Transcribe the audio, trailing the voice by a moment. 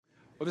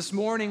Well, this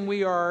morning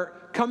we are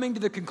coming to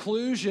the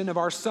conclusion of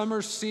our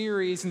summer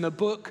series in the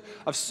book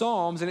of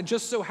Psalms, and it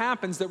just so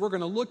happens that we're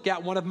going to look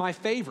at one of my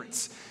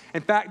favorites.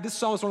 In fact, this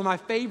psalm is one of my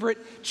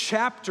favorite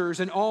chapters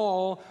in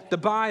all the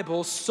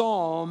Bible,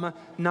 Psalm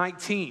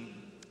 19.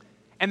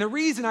 And the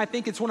reason I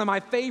think it's one of my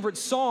favorite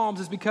psalms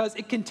is because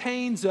it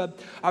contains a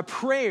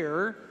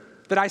prayer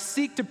that I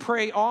seek to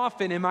pray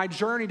often in my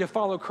journey to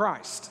follow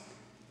Christ,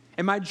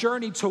 in my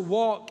journey to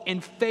walk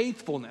in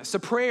faithfulness, a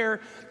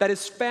prayer that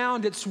has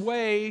found its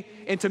way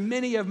into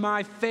many of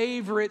my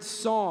favorite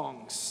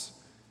songs.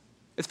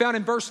 It's found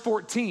in verse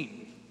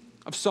 14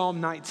 of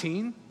Psalm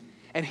 19.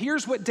 And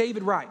here's what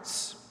David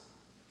writes: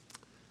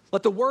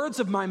 "Let the words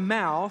of my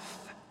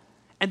mouth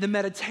and the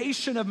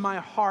meditation of my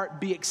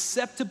heart be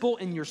acceptable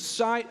in your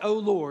sight, O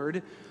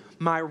Lord,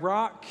 my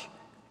rock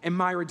and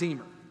my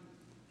redeemer."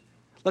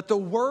 Let the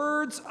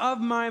words of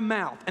my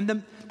mouth and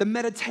the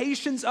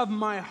meditations of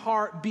my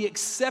heart be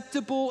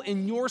acceptable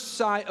in your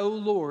sight, O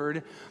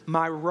Lord,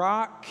 my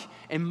rock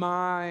and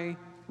my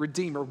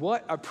redeemer.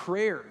 What a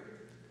prayer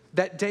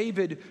that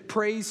David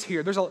prays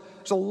here. There's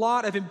a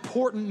lot of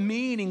important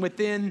meaning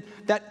within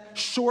that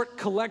short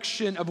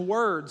collection of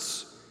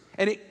words.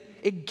 And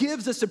it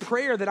gives us a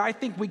prayer that I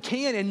think we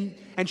can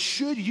and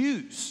should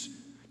use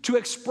to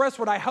express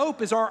what I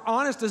hope is our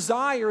honest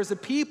desire as a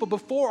people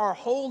before our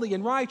holy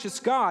and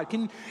righteous God.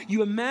 Can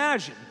you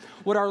imagine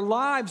what our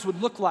lives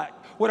would look like,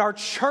 what our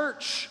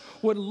church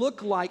would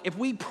look like if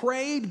we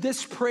prayed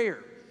this prayer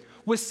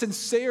with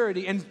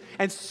sincerity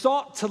and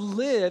sought to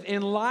live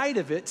in light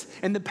of it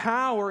and the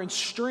power and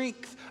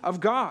strength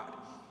of God?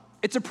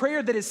 It's a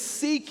prayer that is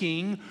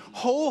seeking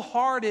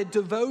wholehearted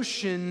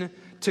devotion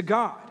to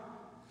God,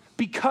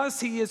 because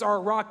He is our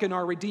rock and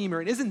our redeemer.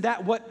 And isn't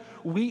that what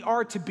we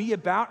are to be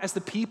about as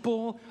the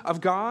people of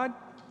God?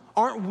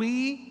 Aren't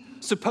we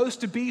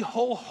supposed to be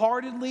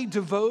wholeheartedly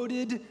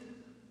devoted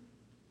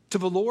to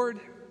the Lord,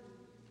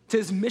 to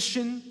His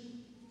mission,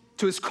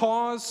 to His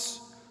cause?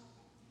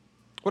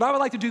 What I would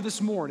like to do this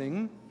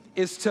morning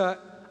is to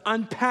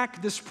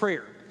unpack this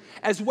prayer,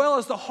 as well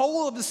as the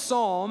whole of the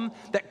psalm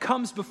that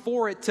comes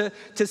before it,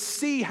 to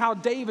see how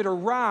David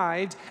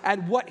arrived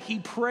at what he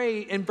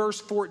prayed in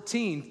verse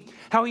 14,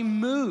 how he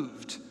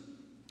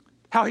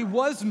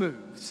was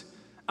moved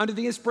under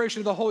the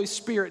inspiration of the Holy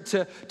Spirit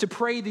to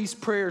pray these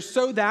prayers,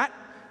 so that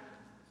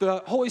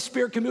the Holy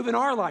Spirit can move in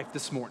our life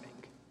this morning,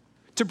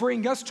 to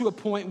bring us to a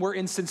point where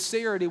in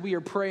sincerity we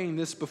are praying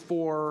this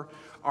before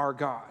our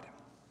God.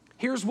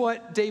 Here's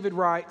what David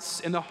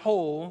writes in the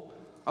whole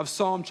of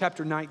Psalm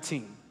chapter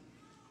 19.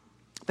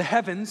 "The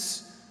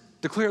heavens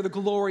declare the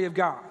glory of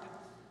God,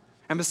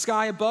 and the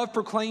sky above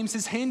proclaims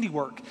His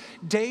handiwork.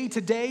 Day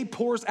to day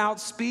pours out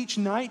speech,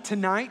 night to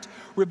night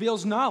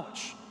reveals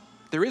knowledge.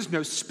 There is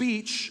no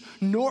speech,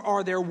 nor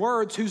are there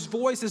words whose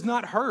voice is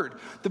not heard.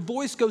 The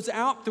voice goes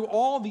out through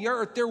all the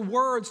earth, their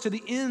words to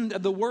the end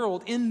of the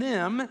world. In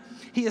them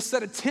He has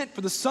set a tent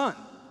for the sun,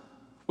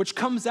 which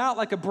comes out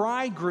like a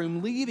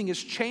bridegroom leaving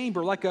his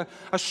chamber, like a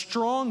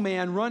strong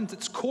man runs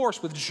its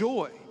course with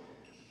joy.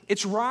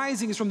 Its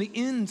rising is from the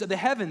ends of the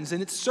heavens,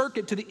 and its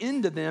circuit to the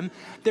end of them.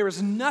 There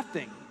is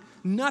nothing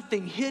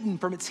hidden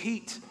from its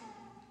heat.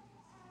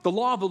 The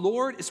law of the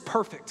Lord is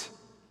perfect,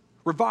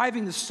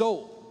 reviving the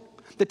soul.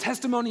 The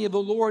testimony of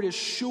the Lord is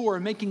sure,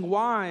 making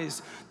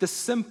wise the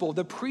simple.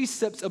 The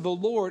precepts of the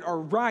Lord are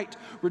right,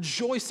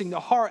 rejoicing the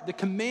heart. The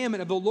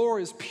commandment of the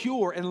Lord is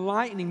pure,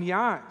 enlightening the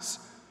eyes.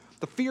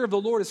 The fear of the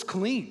Lord is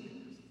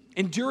clean,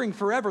 enduring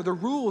forever. The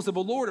rules of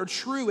the Lord are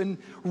true and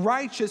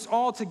righteous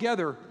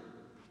altogether.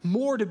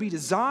 More to be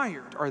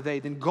desired are they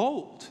than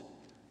gold,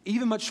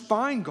 even much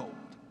fine gold.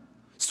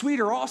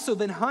 Sweeter also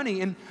than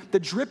honey and the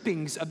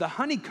drippings of the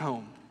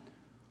honeycomb.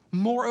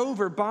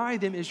 Moreover, by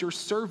them is your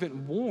servant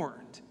warned.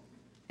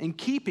 In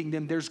keeping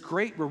them, there's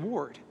great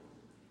reward.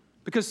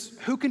 Because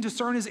who can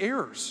discern his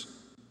errors?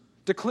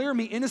 Declare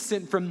me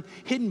innocent from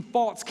hidden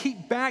faults.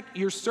 Keep back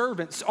your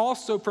servants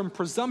also from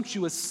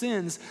presumptuous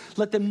sins.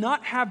 Let them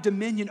not have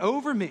dominion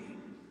over me.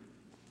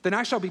 Then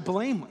I shall be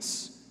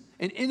blameless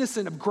and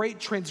innocent of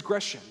great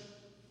transgression.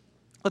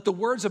 Let the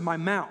words of my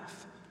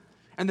mouth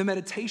and the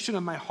meditation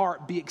of my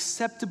heart be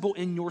acceptable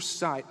in your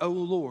sight, O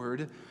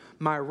Lord,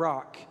 my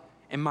rock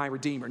and my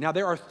redeemer. Now,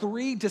 there are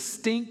three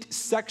distinct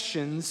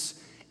sections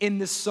in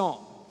this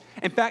psalm.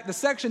 In fact, the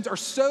sections are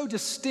so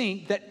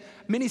distinct that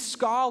many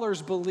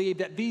scholars believe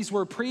that these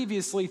were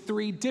previously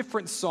three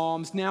different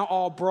psalms, now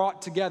all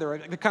brought together,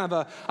 kind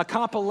of a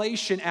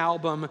compilation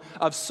album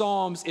of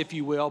psalms, if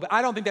you will. But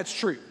I don't think that's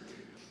true.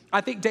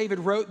 I think David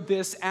wrote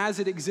this as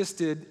it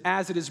existed,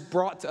 as it is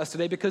brought to us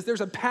today, because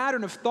there's a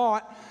pattern of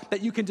thought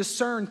that you can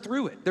discern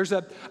through it. There's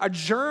a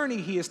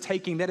journey he is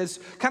taking that is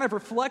kind of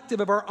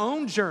reflective of our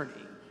own journey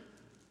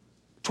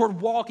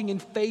toward walking in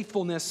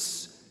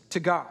faithfulness to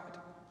God.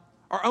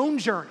 Our own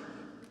journey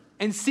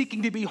and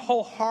seeking to be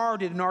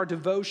wholehearted in our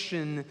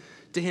devotion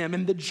to him.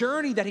 And the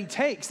journey that he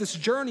takes, this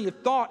journey of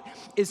thought,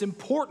 is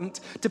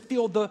important to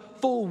feel the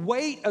full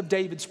weight of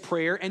David's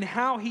prayer and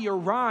how he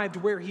arrived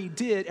where he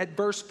did at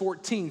verse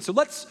 14. So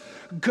let's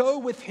go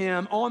with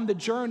him on the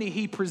journey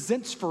he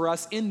presents for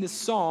us in this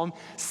psalm,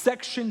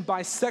 section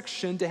by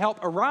section, to help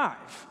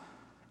arrive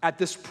at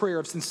this prayer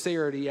of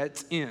sincerity at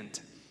its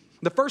end.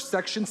 The first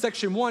section,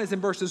 section 1, is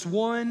in verses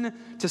 1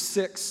 to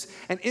 6.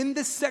 And in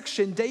this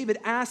section, David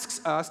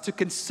asks us to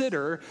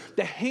consider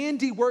the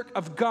handiwork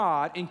of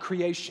God in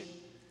creation,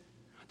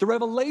 the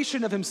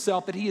revelation of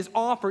himself that he has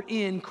offered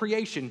in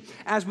creation.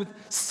 As with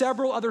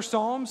several other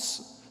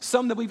psalms,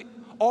 some that we've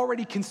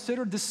already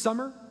considered this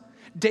summer,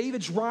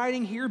 David's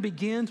writing here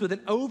begins with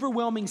an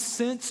overwhelming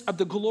sense of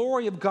the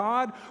glory of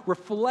God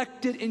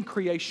reflected in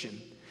creation.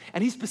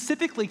 And he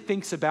specifically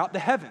thinks about the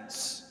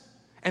heavens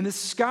and the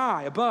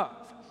sky above.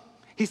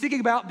 He's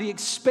thinking about the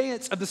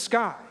expanse of the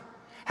sky,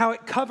 how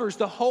it covers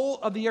the whole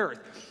of the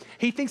earth.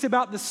 He thinks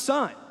about the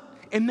sun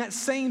in that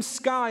same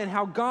sky and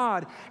how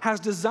God has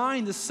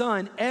designed the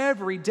sun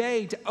every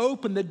day to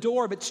open the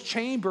door of its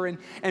chamber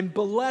and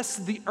bless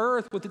the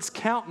earth with its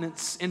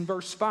countenance in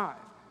verse 5.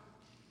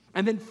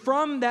 And then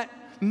from that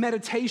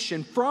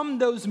meditation, from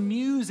those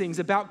musings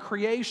about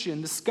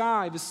creation, the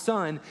sky, the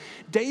sun,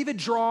 David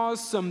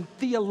draws some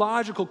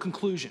theological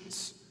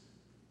conclusions.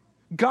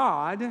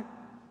 God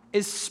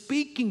is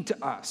speaking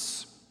to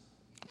us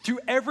through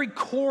every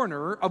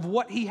corner of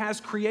what he has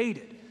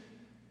created.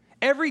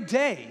 Every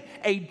day,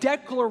 a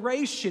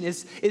declaration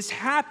is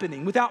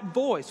happening without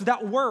voice,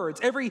 without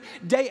words. Every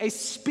day, a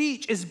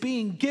speech is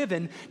being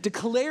given,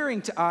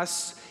 declaring to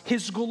us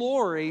his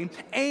glory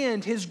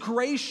and his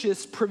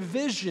gracious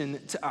provision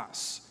to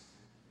us.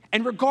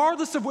 And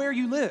regardless of where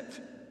you live,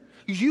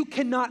 you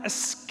cannot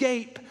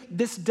escape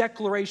this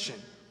declaration.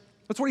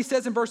 That's what he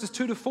says in verses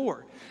 2 to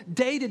 4.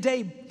 Day to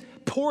day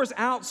pours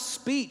out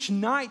speech,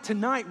 night to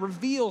night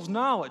reveals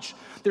knowledge.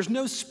 There's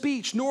no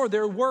speech nor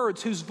their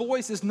words whose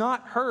voice is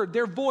not heard.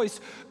 Their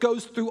voice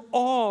goes through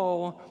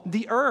all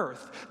the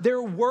earth.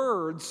 Their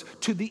words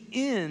to the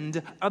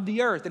end of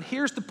the earth. And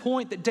here's the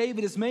point that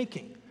David is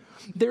making.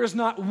 There is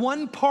not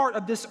one part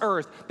of this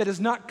earth that is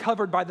not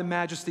covered by the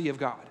majesty of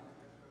God.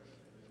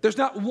 There's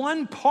not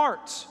one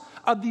part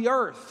of the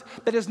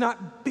earth that is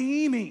not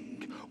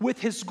beaming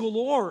with his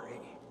glory.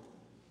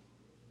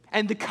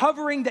 And the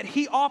covering that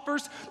he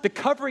offers, the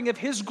covering of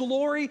his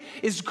glory,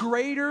 is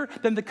greater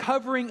than the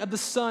covering of the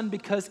sun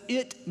because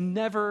it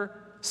never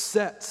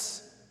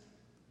sets.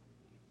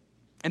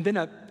 And then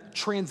a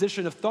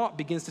transition of thought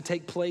begins to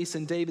take place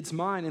in David's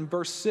mind in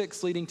verse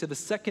 6, leading to the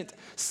second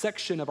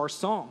section of our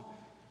psalm.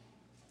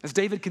 As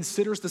David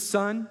considers the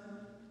sun,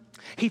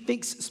 he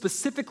thinks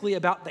specifically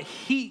about the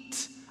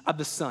heat of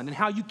the sun and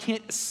how you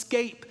can't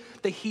escape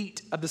the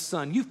heat of the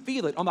sun. You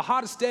feel it on the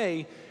hottest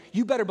day.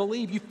 You better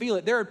believe you feel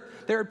it. There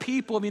are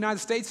people in the United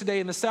States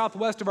today in the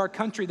southwest of our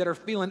country that are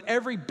feeling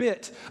every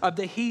bit of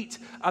the heat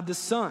of the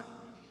sun.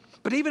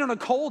 But even on a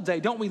cold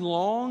day, don't we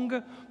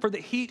long for the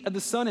heat of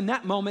the sun? In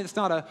that moment, it's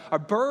not a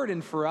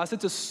burden for us.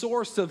 It's a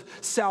source of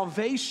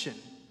salvation,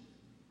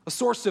 a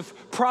source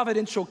of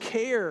providential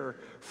care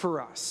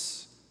for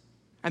us.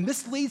 And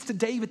this leads to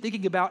David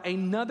thinking about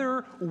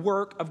another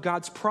work of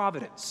God's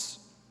providence,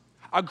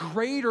 a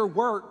greater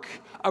work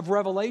of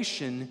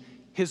revelation,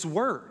 his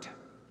word.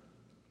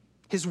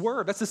 His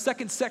word. That's the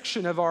second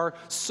section of our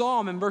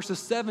psalm in verses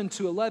 7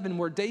 to 11,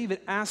 where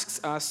David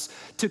asks us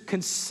to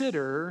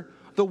consider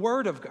the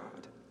word of God.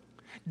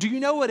 Do you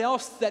know what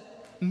else that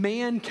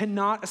man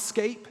cannot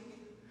escape?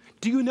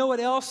 Do you know what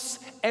else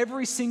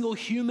every single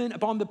human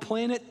upon the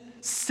planet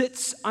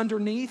sits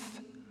underneath?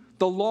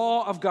 The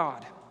law of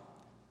God.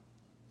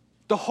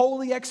 The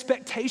holy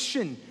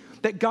expectation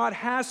that God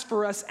has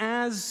for us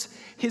as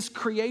his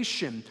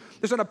creation.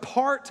 There's not a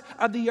part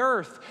of the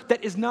earth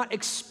that is not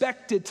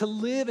expected to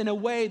live in a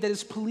way that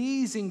is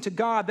pleasing to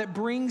God, that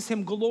brings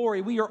him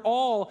glory. We are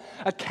all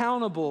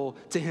accountable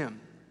to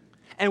him.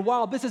 And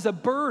while this is a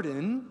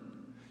burden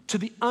to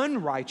the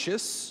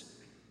unrighteous,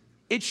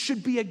 it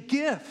should be a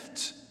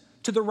gift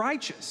to the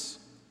righteous.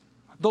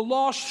 The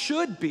law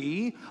should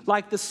be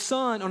like the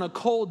sun on a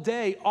cold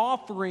day,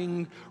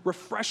 offering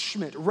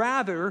refreshment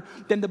rather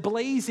than the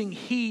blazing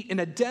heat in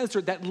a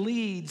desert that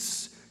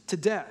leads to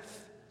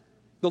death.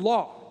 The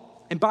law,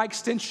 and by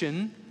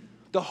extension,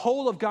 the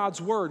whole of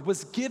God's word,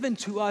 was given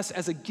to us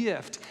as a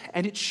gift,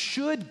 and it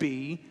should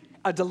be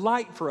a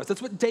delight for us.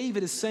 That's what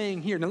David is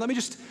saying here. Now, let me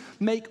just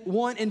make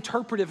one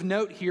interpretive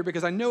note here,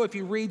 because I know if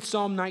you read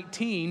Psalm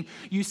 19,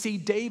 you see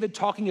David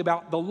talking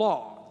about the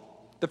law.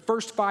 The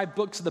first 5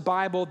 books of the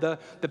Bible, the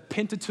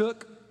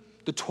Pentateuch,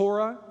 the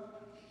Torah.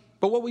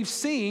 But what we've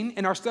seen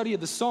in our study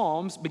of the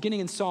Psalms, beginning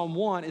in Psalm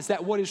 1, is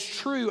that what is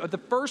true of the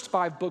first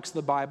 5 books of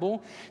the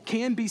Bible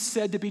can be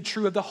said to be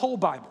true of the whole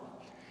Bible.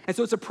 And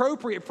so it's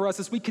appropriate for us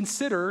as we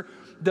consider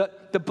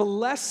the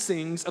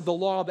blessings of the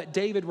law that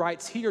David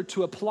writes here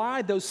to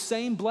apply those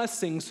same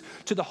blessings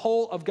to the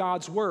whole of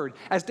God's word.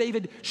 As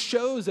David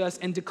shows us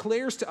and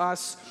declares to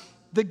us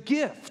the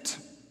gift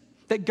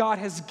that God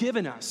has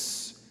given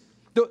us.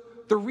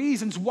 the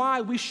reasons why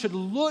we should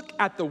look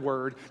at the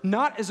word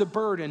not as a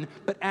burden,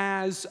 but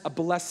as a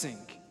blessing,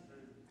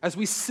 as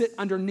we sit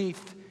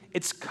underneath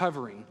its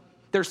covering.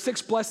 There are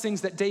 6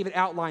 blessings that David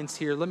outlines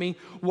here. Let me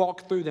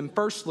walk through them.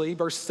 Firstly,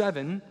 verse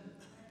 7,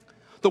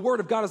 the word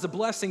of God is a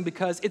blessing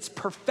because its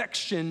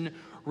perfection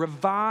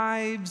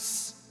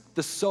revives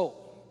the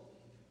soul.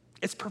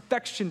 Its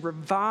perfection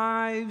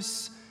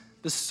revives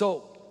the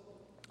soul.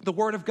 The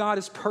word of God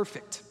is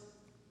perfect.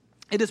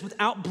 It is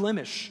without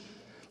blemish.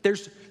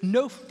 There's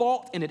no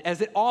fault in it as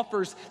it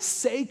offers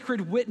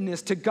sacred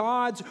witness to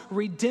God's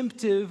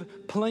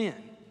redemptive plan.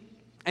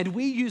 And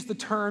we use the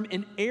term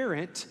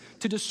inerrant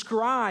to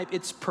describe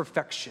its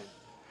perfection.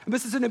 And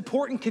this is an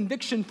important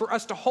conviction for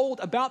us to hold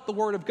about the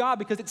Word of God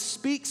because it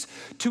speaks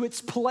to its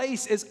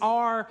place as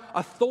our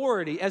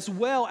authority as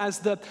well as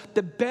the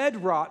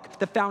bedrock,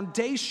 the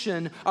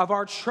foundation of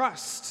our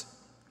trust.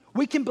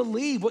 We can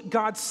believe what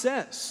God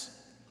says.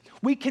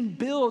 We can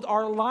build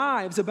our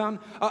lives upon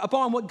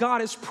what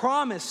God has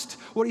promised,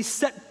 what He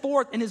set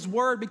forth in His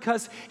Word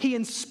because He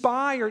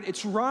inspired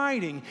its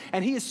writing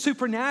and He has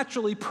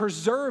supernaturally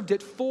preserved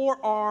it for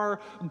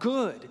our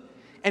good.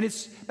 And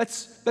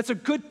that's a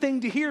good thing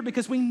to hear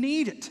because we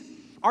need it.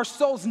 Our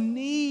souls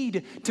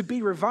need to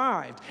be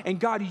revived, and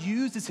God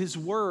uses His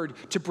Word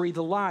to breathe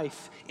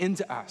life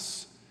into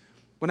us.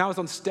 When I was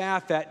on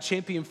staff at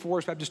Champion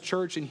Forest Baptist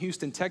Church in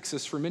Houston,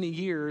 Texas, for many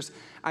years,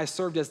 I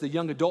served as the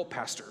young adult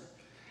pastor.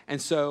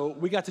 And so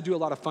we got to do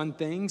a lot of fun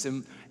things,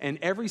 and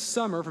every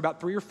summer for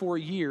about 3 or 4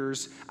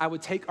 years, I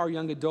would take our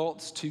young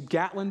adults to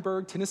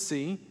Gatlinburg,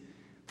 Tennessee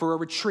for a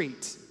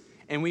retreat.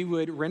 And we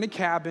would rent a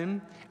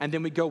cabin, and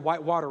then we'd go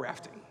whitewater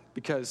rafting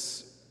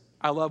because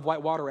I love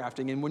whitewater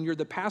rafting. And when you're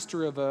the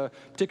pastor of a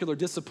particular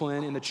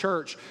discipline in the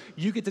church,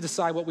 you get to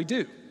decide what we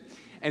do.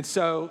 And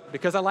so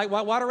because I like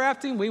whitewater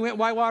rafting, we went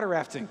whitewater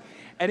rafting.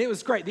 And it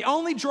was great. The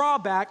only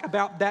drawback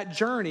about that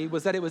journey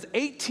was that it was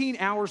 18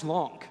 hours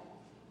long.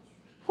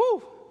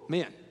 Whew,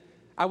 man,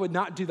 I would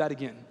not do that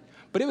again.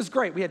 But it was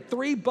great. We had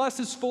 3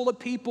 buses full of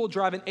people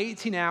driving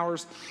 18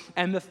 hours.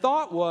 And the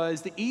thought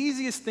was the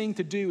easiest thing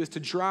to do is to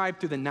drive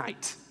through the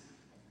night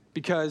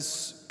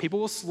because people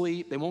will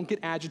sleep, they won't get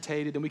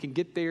agitated, and we can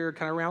get there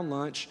kind of around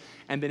lunch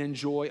and then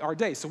enjoy our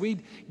day. So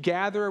we'd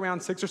gather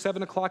around 6 or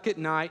 7 o'clock at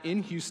night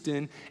in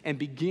Houston and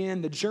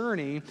begin the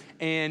journey.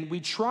 And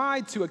we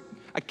tried to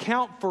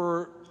account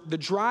for the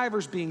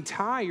drivers being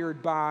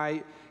tired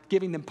by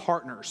giving them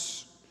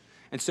partners.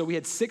 And so we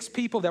had 6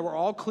 people that were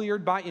all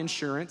cleared by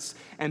insurance,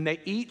 and they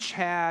each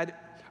had,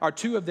 or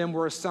 2 of them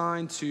were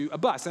assigned to a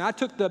bus. And I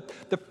took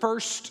the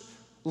first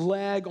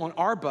leg on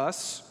our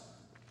bus,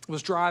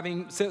 was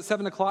driving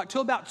 7 o'clock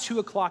till about 2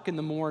 o'clock in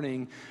the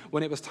morning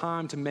when it was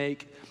time to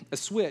make a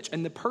switch.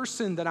 And the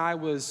person that I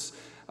was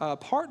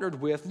partnered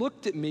with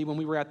looked at me when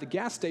we were at the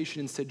gas station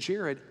and said,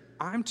 "Jared,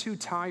 I'm too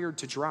tired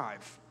to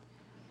drive."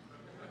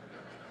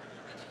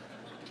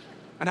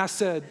 And I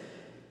said,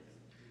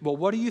 "Well,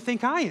 what do you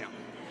think I am?"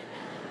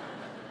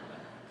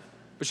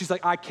 But she's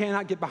like, "I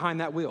cannot get behind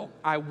that wheel.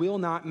 I will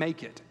not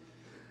make it."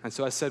 And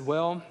so I said,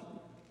 well,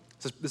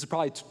 this is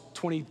probably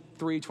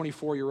 23,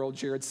 24-year-old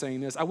Jared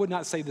saying this. I would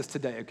not say this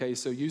today, okay?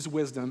 So use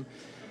wisdom.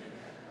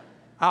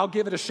 I'll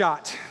give it a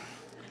shot.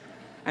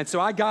 And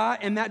so I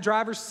got in that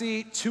driver's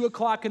seat 2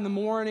 o'clock in the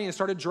morning and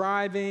started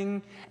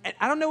driving. And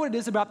I don't know what it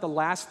is about the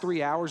last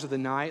 3 hours of the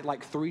night,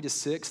 like 3 to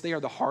 6. They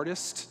are the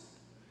hardest.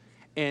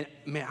 And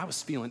man, I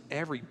was feeling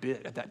every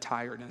bit of that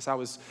tiredness. I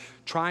was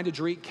trying to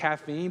drink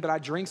caffeine, but I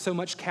drink so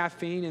much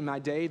caffeine in my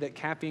day that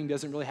caffeine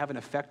doesn't really have an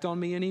effect on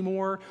me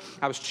anymore.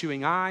 I was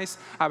chewing ice.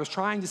 I was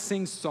trying to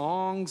sing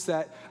songs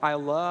that I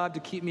love to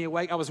keep me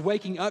awake. I was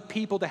waking up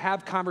people to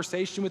have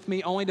conversation with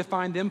me only to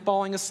find them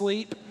falling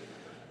asleep,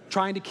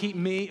 trying to keep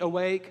me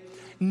awake.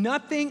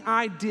 Nothing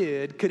I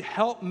did could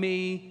help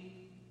me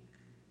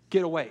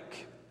get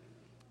awake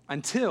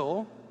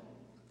until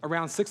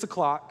around 6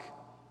 o'clock,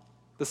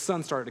 the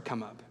sun started to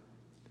come up.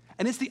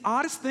 And it's the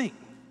oddest thing.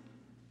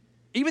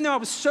 Even though I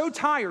was so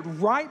tired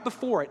right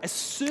before it, as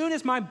soon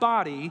as my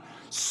body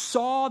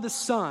saw the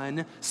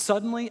sun,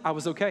 suddenly I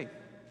was okay.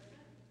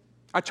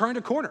 I turned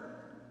a corner.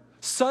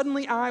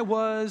 Suddenly I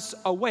was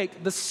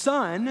awake. The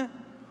sun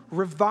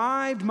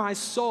revived my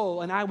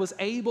soul, and I was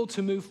able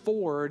to move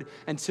forward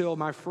until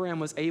my friend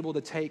was able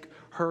to take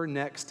her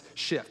next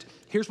shift.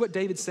 Here's what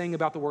David's saying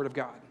about the Word of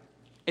God.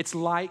 It's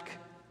like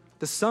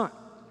the sun.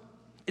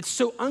 It's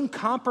so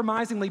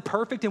uncompromisingly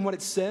perfect in what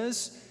it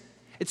says.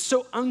 It's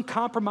so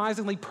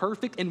uncompromisingly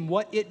perfect in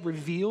what it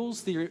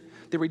reveals, the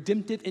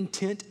redemptive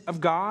intent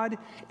of God.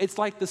 It's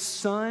like the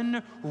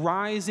sun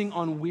rising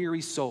on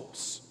weary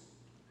souls.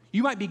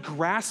 You might be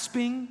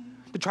grasping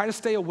to try to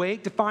stay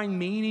awake, to find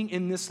meaning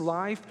in this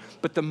life,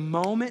 but the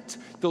moment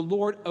the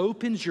Lord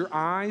opens your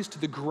eyes to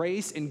the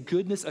grace and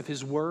goodness of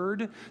His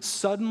Word,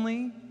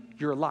 suddenly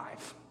you're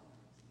alive.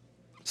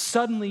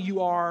 Suddenly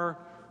you are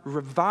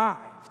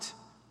revived.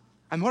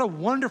 And what a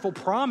wonderful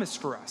promise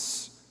for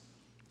us.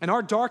 In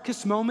our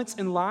darkest moments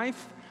in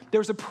life,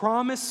 there's a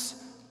promise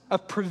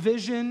of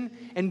provision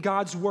in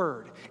God's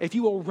word. If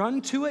you will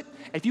run to it,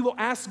 if you will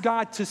ask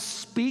God to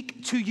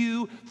speak to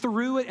you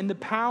through it in the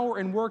power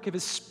and work of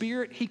his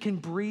Spirit, he can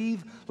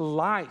breathe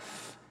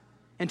life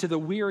into the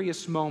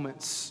weariest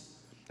moments.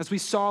 As we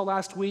saw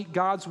last week,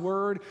 God's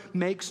word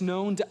makes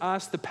known to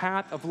us the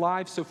path of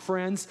life. So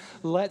friends,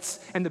 let's,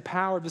 in the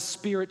power of the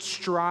Spirit,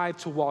 strive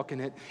to walk in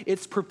it.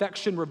 Its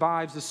perfection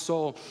revives the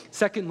soul.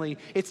 Secondly,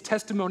 its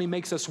testimony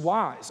makes us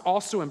wise,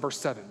 also in verse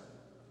 7.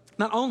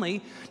 Not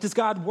only does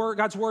God's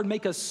word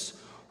make us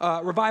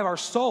revive our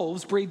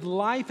souls, breathe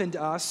life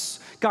into us,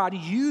 God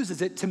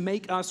uses it to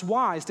make us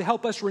wise, to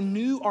help us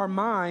renew our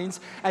minds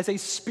as a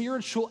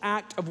spiritual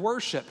act of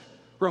worship.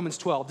 Romans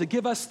 12, to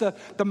give us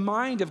the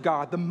mind of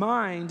God, the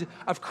mind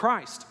of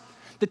Christ.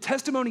 The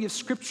testimony of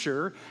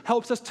Scripture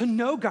helps us to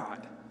know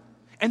God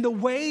and the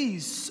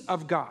ways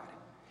of God.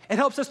 It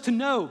helps us to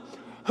know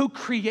who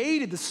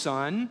created the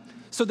sun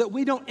so that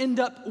we don't end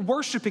up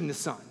worshiping the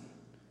sun,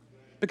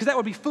 because that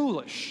would be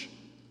foolish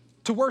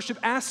to worship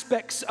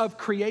aspects of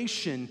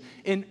creation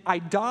in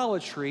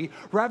idolatry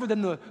rather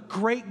than the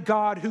great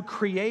God who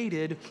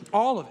created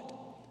all of it.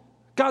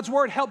 God's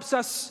word helps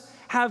us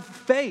have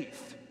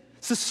faith,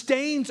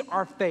 sustains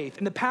our faith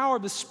and the power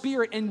of the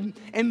Spirit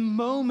in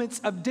moments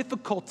of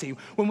difficulty,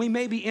 when we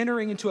may be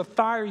entering into a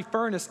fiery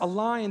furnace, a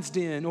lion's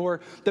den,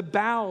 or the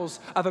bowels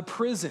of a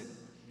prison.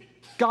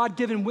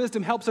 God-given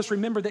wisdom helps us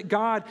remember that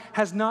God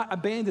has not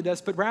abandoned us,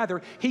 but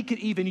rather he could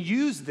even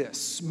use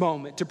this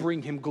moment to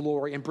bring him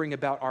glory and bring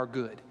about our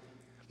good.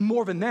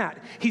 More than that,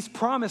 he's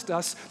promised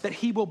us that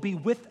he will be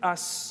with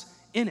us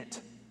in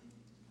it.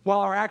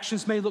 While our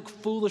actions may look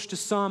foolish to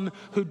some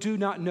who do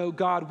not know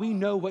God, we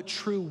know what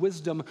true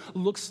wisdom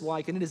looks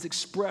like, and it is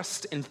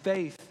expressed in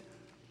faith.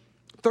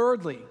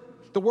 Thirdly,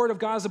 the word of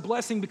God is a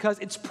blessing because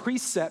its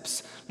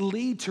precepts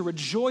lead to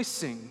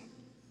rejoicing.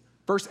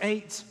 Verse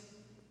 8,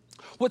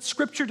 what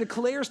Scripture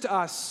declares to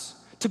us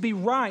to be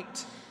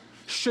right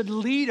should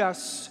lead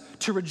us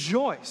to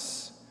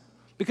rejoice,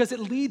 because it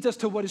leads us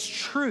to what is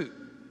true,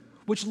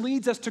 which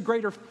leads us to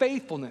greater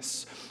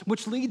faithfulness,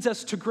 which leads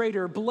us to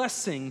greater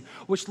blessing,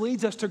 which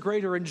leads us to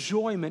greater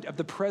enjoyment of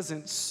the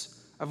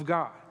presence of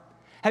God.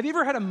 Have you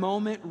ever had a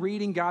moment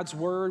reading God's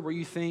word where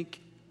you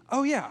think,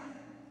 oh yeah,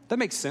 that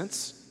makes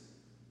sense?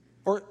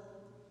 Or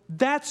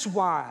that's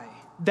why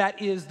that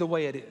is the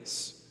way it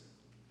is?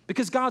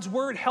 Because God's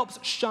word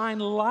helps shine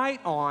light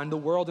on the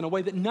world in a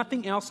way that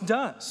nothing else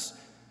does.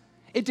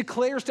 It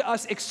declares to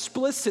us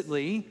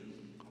explicitly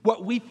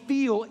what we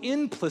feel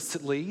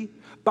implicitly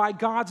by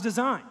God's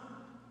design.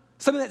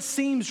 Something that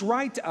seems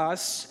right to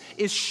us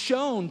is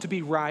shown to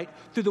be right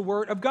through the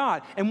word of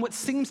God. And what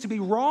seems to be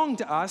wrong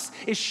to us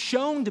is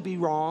shown to be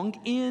wrong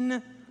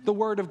in the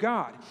word of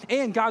God.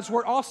 And God's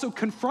word also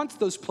confronts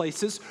those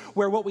places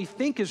where what we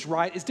think is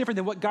right is different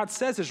than what God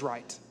says is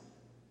right,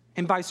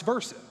 and vice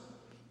versa.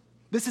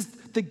 This is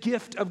the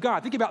gift of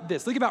God. Think about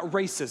this. Think about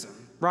racism,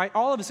 right?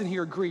 All of us in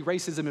here agree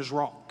racism is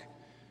wrong.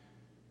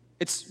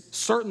 It's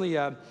certainly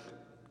a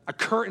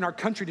current in our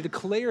country to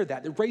declare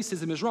that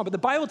racism is wrong, but the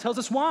Bible tells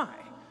us why.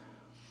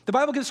 The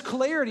Bible gives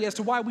clarity as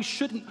to why we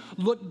shouldn't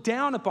look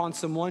down upon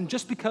someone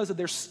just because of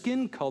their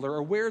skin color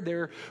or where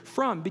they're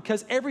from,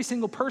 because every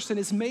single person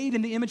is made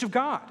in the image of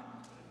God.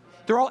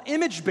 They're all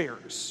image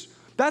bearers.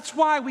 That's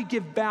why we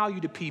give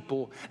value to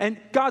people, and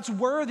God's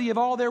worthy of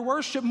all their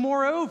worship.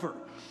 Moreover,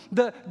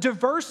 the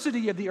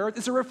diversity of the earth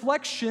is a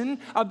reflection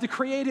of the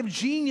creative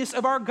genius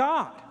of our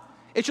God.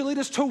 It should lead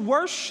us to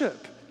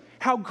worship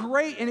how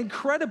great and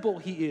incredible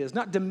he is,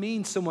 not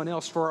demean someone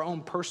else for our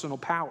own personal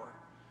power.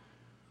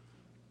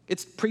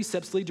 Its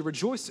precepts lead to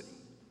rejoicing.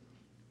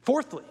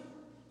 Fourthly,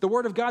 the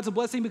word of God's a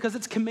blessing because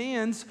its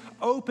commands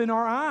open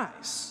our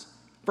eyes.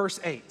 Verse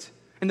 8.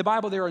 In the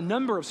Bible, there are a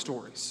number of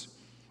stories,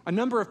 a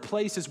number of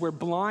places where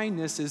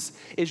blindness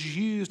is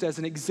used as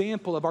an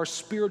example of our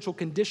spiritual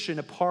condition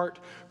apart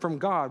from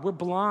God. We're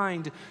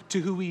blind to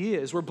who he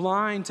is. We're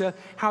blind to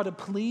how to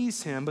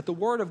please him. But the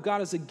word of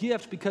God is a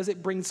gift because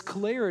it brings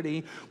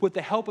clarity with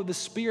the help of the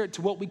Spirit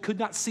to what we could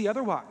not see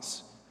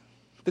otherwise.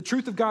 The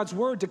truth of God's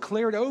word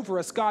declared over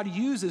us, God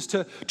uses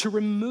to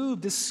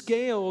remove the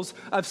scales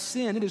of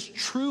sin. It is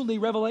truly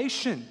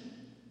revelation.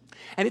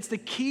 And it's the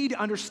key to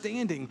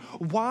understanding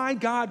why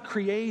God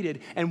created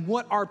and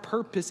what our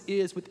purpose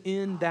is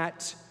within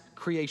that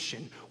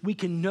creation. We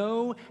can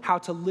know how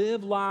to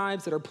live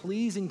lives that are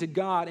pleasing to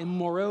God, and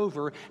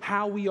moreover,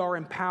 how we are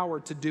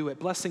empowered to do it.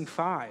 Blessing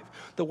 5.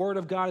 The word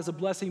of God is a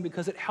blessing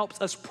because it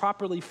helps us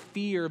properly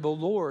fear the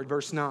Lord.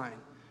 Verse 9.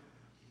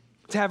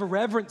 To have a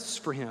reverence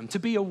for him, to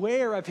be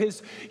aware of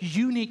his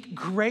unique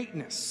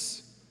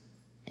greatness,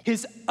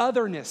 his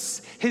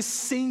otherness, his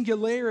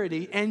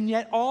singularity, and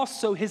yet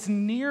also his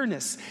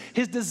nearness,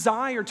 his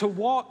desire to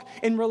walk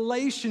in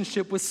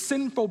relationship with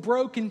sinful,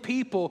 broken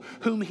people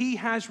whom he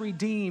has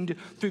redeemed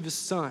through the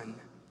Son.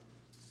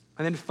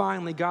 And then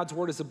finally, God's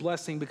word is a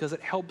blessing because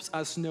it helps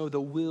us know the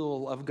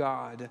will of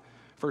God.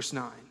 Verse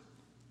 9.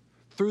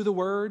 Through the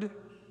word,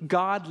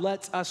 God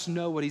lets us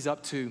know what he's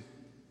up to.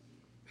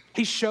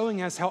 He's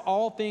showing us how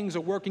all things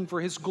are working for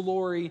his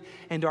glory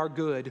and our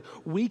good.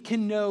 We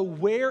can know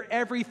where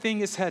everything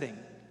is heading.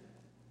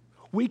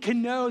 We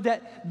can know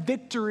that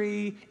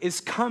victory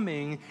is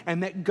coming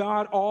and that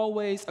God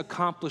always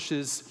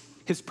accomplishes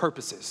his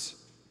purposes.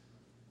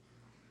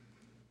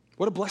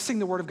 What a blessing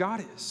the Word of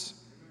God is.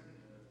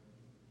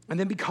 And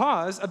then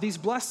because of these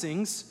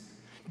blessings,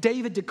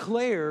 David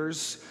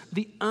declares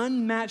the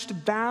unmatched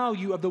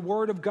value of the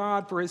Word of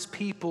God for his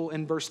people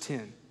in verse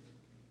 10.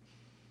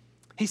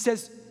 He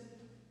says,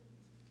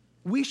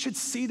 we should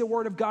see the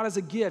Word of God as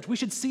a gift. We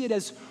should see it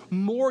as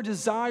more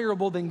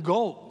desirable than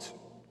gold.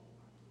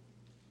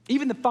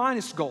 Even the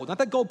finest gold, not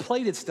that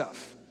gold-plated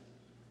stuff.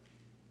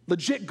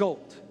 Legit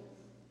gold.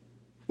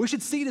 We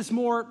should see it as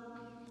more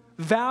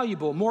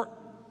valuable,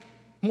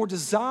 more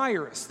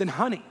desirous than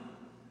honey.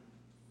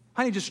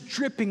 Honey just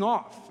dripping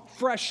off,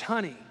 fresh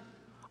honey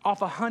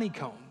off a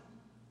honeycomb.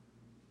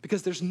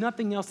 Because there's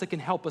nothing else that can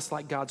help us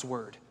like God's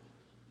Word.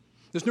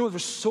 There's no other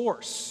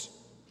source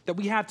that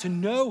we have to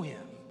know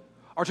him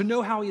or to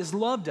know how he has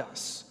loved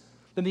us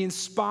than the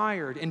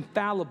inspired,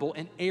 infallible,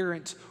 and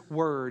inerrant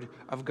Word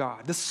of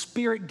God. The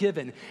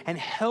Spirit-given and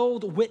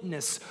held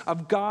witness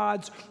of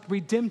God's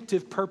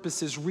redemptive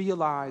purposes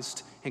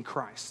realized in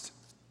Christ.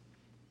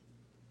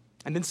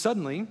 And then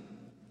suddenly,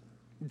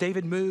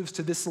 David moves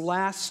to this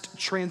last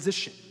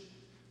transition,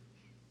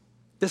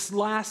 this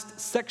last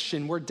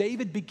section where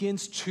David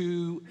begins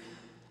to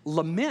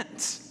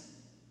lament.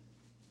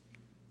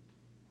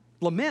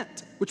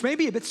 Lament, which may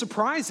be a bit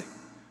surprising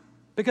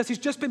because he's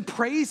just been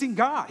praising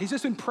God. He's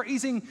just been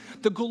praising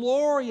the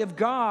glory of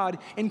God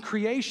in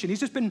creation. He's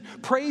just been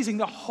praising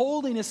the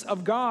holiness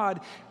of God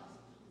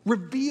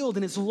revealed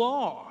in his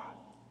law.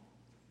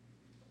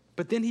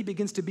 But then he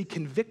begins to be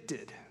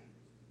convicted,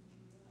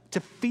 to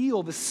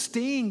feel the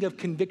sting of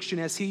conviction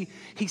as he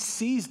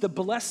sees the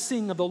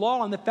blessing of the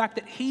law and the fact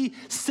that he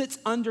sits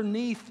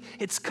underneath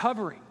its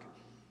covering.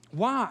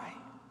 Why?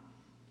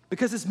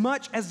 Because as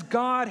much as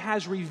God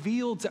has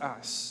revealed to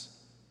us,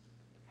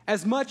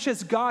 as much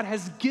as God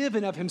has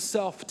given of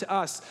himself to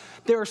us,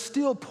 there are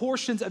still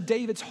portions of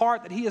David's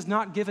heart that he has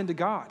not given to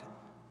God.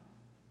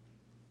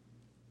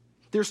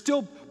 There are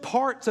still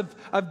parts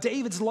of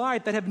David's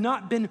life that have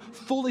not been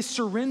fully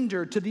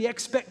surrendered to the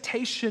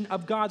expectation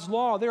of God's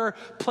law. There are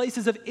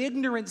places of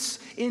ignorance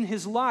in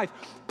his life,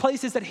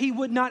 places that he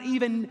would not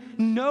even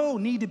know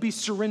need to be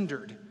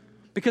surrendered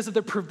because of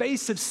the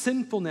pervasive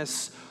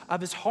sinfulness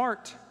of his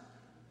heart.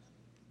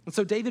 And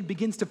so David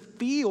begins to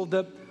feel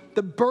the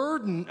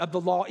burden of the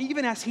law,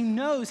 even as he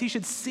knows he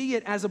should see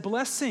it as a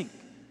blessing.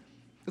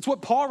 That's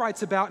what Paul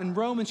writes about in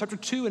Romans chapter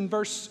 2 and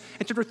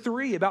chapter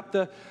 3 about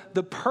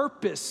the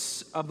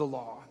purpose of the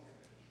law.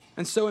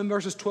 And so in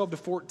verses 12 to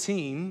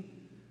 14,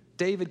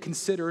 David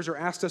considers or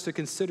asks us to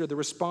consider the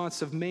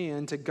response of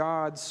man to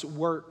God's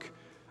work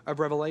of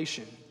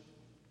revelation.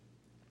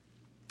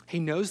 He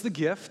knows the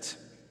gift.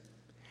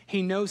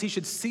 He knows he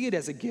should see it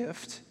as a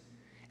gift.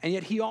 And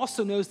yet he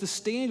also knows the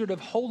standard of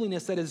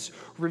holiness that is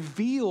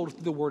revealed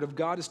through the Word of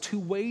God is too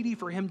weighty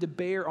for him to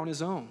bear on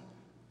his own.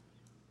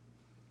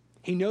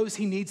 He knows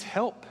he needs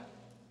help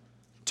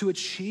to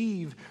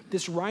achieve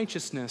this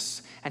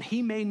righteousness, and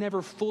he may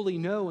never fully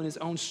know in his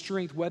own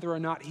strength whether or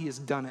not he has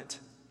done it.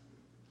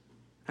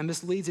 And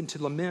this leads him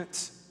to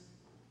lament,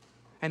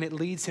 and it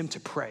leads him to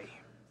pray.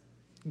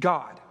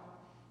 God,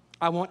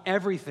 I want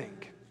everything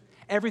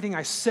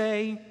I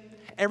say,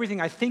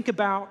 everything I think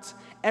about,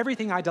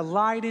 everything I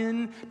delight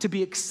in to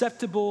be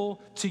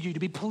acceptable to you, to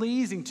be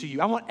pleasing to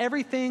you. I want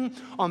everything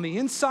on the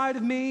inside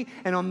of me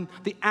and on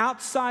the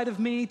outside of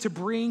me to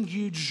bring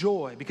you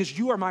joy because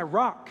you are my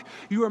rock.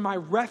 You are my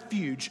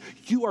refuge.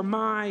 You are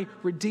my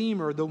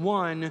Redeemer, the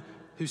one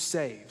who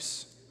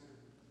saves.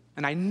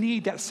 And I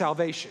need that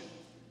salvation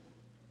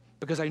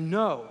because I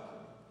know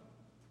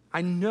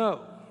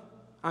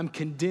I'm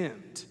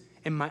condemned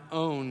in my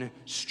own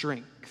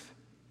strength.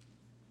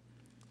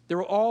 There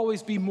will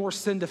always be more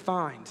sin to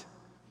find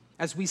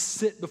as we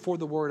sit before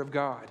the Word of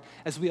God,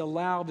 as we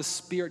allow the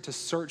Spirit to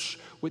search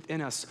within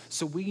us.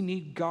 So we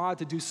need God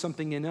to do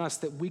something in us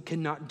that we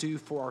cannot do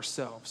for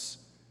ourselves.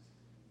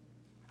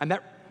 And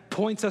that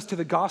points us to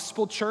the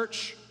gospel,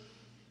 church,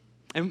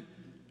 and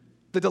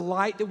the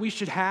delight that we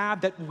should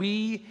have, that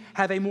we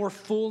have a more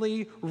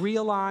fully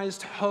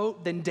realized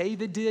hope than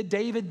David did.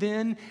 David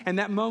then, in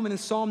that moment in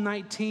Psalm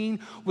 19,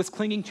 was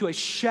clinging to a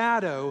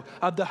shadow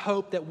of the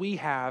hope that we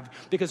have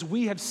because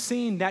we have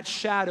seen that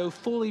shadow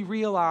fully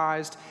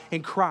realized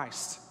in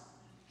Christ.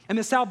 And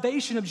the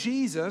salvation of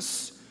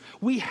Jesus,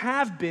 we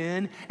have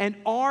been and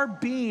are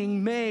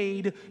being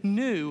made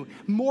new.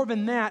 More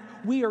than that,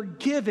 we are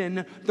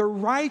given the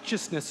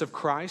righteousness of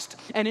Christ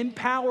and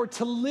empowered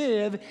to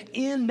live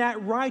in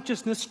that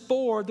righteousness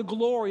for the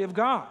glory of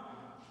God.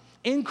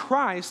 In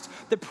Christ,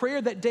 the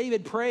prayer that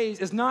David prays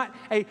is not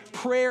a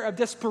prayer of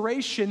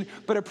desperation,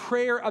 but a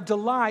prayer of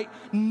delight,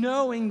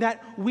 knowing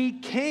that we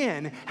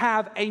can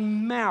have a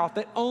mouth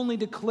that only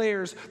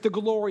declares the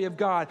glory of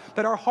God,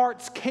 that our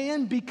hearts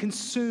can be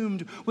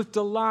consumed with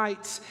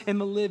delight in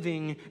the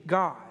living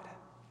God.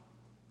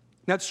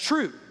 That's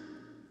true.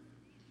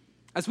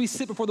 as we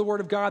sit before the Word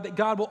of God, that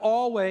God will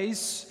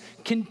always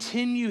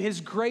continue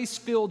his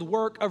grace-filled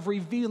work of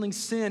revealing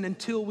sin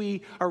until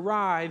we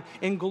arrive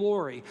in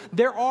glory.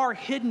 There are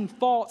hidden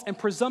faults and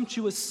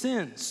presumptuous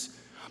sins.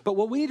 But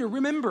what we need to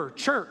remember,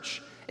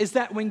 church, is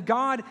that when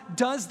God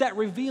does that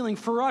revealing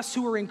for us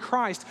who are in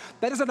Christ,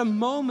 that is not a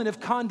moment of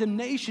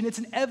condemnation. It's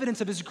an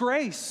evidence of his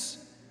grace.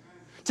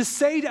 To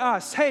say to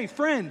us, hey,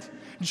 friend,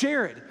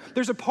 Jared,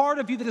 there's a part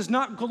of you that is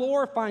not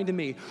glorifying to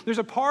me. There's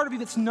a part of you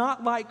that's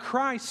not like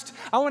Christ.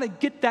 I want to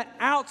get that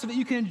out so that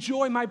you can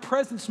enjoy my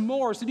presence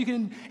more, so that you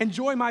can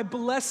enjoy my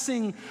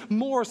blessing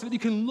more, so that you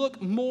can look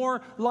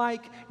more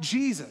like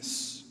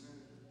Jesus.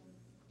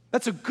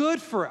 That's a good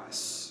for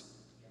us.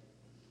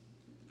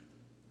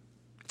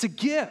 It's a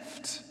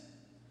gift,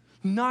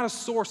 not a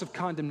source of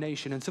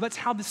condemnation. And so that's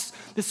how this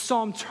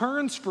psalm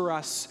turns for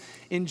us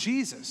in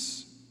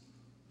Jesus.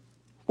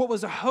 What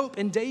was a hope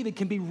in David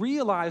can be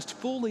realized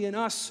fully in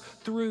us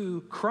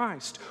through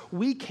Christ.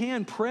 We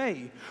can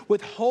pray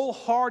with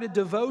wholehearted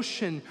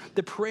devotion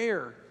the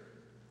prayer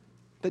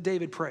that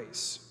David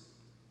prays.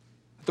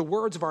 The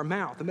words of our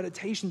mouth, the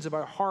meditations of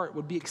our heart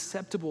would be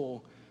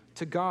acceptable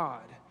to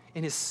God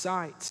in his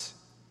sight,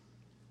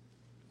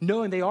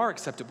 knowing they are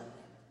acceptable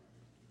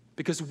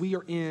because we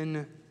are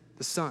in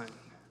the Son.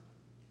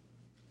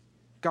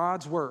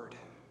 God's word.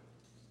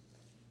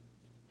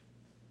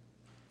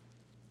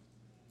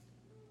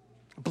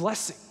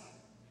 Blessing,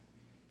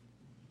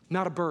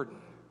 not a burden.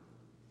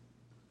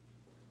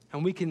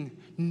 And we can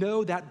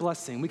know that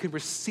blessing. We can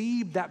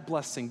receive that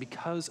blessing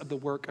because of the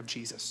work of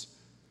Jesus.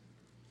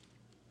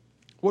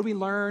 What do we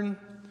learn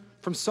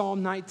from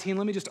Psalm 19?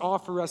 Let me just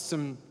offer us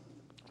some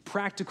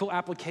practical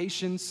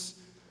applications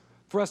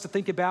for us to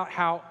think about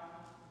how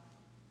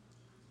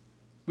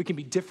we can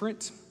be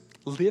different,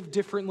 live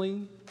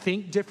differently,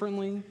 think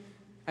differently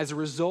as a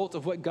result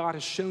of what God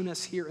has shown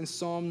us here in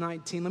Psalm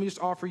 19. Let me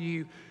just offer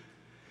you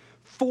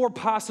 4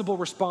 possible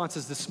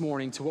responses this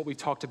morning to what we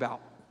talked about.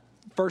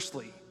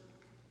 Firstly,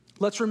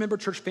 let's remember,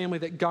 church family,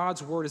 that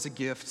God's word is a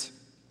gift.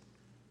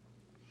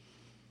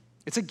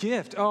 It's a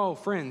gift. Oh,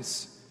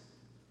 friends,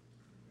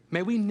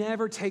 may we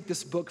never take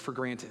this book for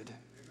granted.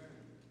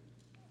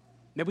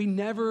 May we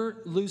never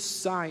lose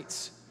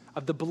sight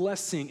of the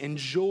blessing and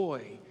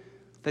joy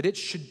that it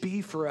should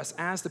be for us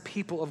as the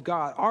people of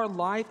God. Our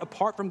life,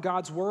 apart from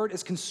God's word,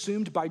 is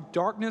consumed by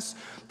darkness.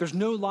 There's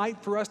no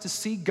light for us to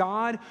see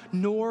God,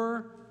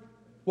 nor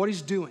what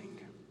he's doing.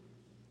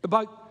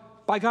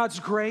 But by God's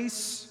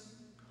grace,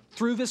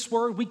 through this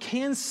word, we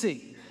can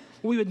see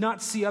what we would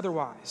not see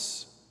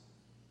otherwise.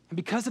 And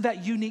because of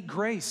that unique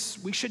grace,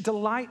 we should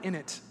delight in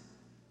it.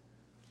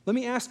 Let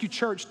me ask you,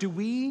 church, do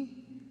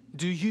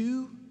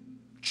you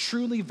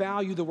truly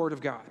value the word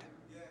of God?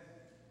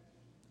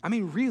 I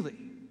mean, really?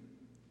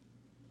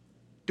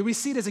 Do we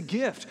see it as a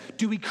gift?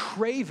 Do we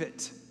crave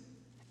it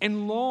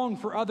and long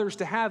for others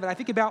to have it? I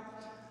think about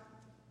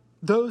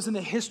those in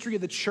the history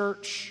of the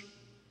church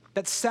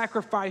that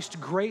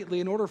sacrificed greatly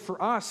in order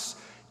for us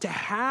to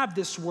have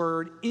this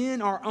word in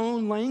our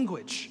own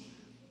language.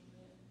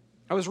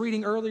 I was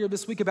reading earlier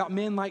this week about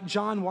men like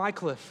John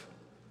Wycliffe,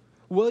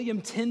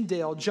 William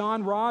Tyndale,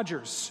 John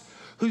Rogers,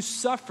 who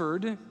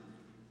suffered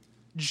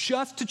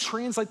just to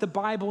translate the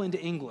Bible into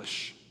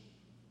English.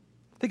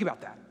 Think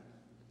about that.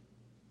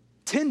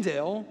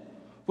 Tyndale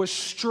was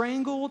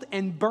strangled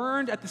and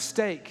burned at the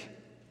stake.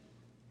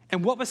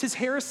 And what was his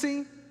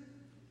heresy?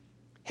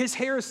 His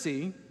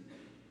heresy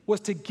was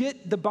to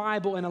get the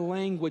Bible in a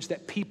language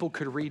that people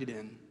could read it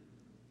in.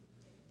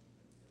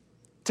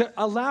 To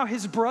allow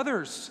his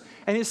brothers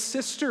and his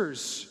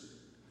sisters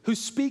who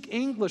speak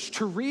English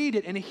to read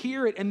it and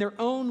hear it in their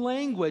own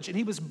language. And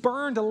he was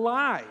burned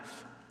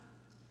alive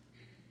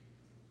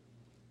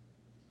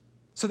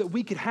so that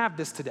we could have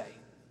this today.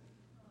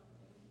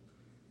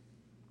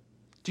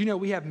 Do you know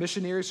we have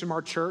missionaries from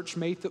our church,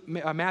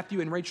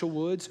 Matthew and Rachel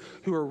Woods,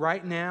 who are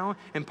right now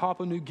in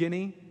Papua New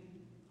Guinea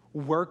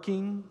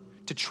working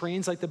to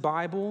translate the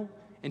Bible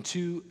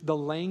into the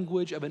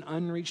language of an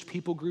unreached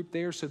people group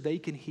there so they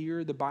can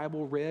hear the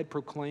Bible read,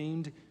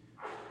 proclaimed,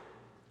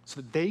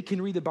 so that they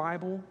can read the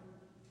Bible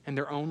in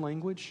their own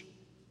language?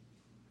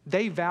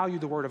 They value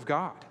the Word of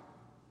God.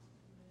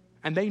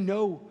 And they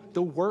know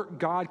the work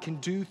God can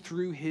do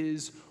through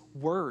his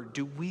word.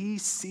 Do we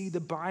see the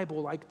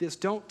Bible like this?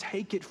 Don't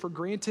take it for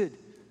granted.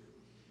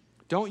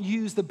 Don't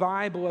use the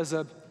Bible as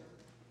a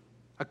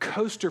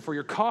coaster for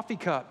your coffee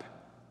cup.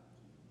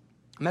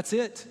 And that's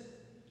it.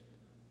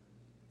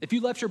 If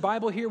you left your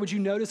Bible here, would you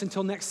notice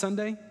until next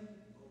Sunday?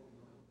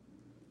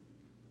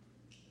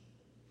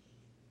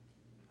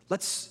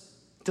 Let's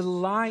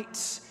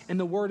delight in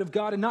the Word of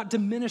God and not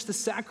diminish the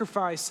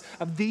sacrifice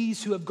of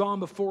these who have gone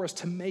before us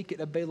to make it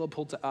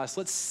available to us.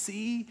 Let's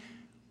see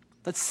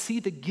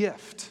the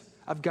gift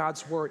of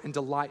God's Word and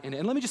delight in it.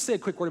 And let me just say a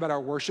quick word about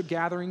our worship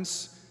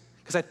gatherings,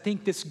 because I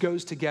think this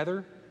goes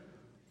together.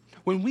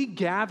 When we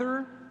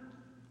gather,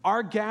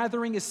 our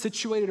gathering is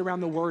situated around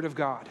the Word of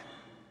God.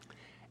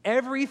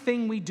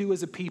 Everything we do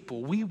as a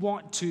people, we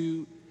want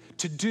to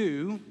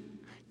do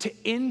to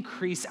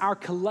increase our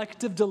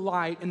collective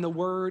delight in the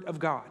Word of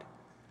God.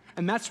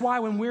 And that's why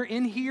when we're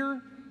in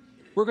here,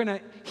 we're going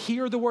to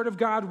hear the word of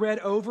God read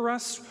over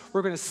us.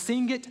 We're going to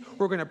sing it.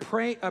 We're going to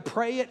pray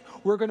it.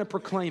 We're going to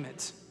proclaim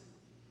it.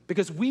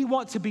 Because we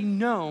want to be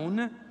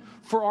known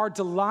for our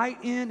delight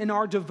in and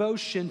our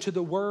devotion to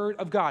the word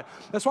of God.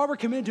 That's why we're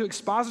committed to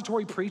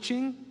expository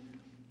preaching.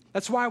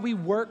 That's why we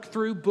work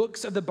through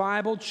books of the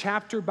Bible,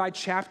 chapter by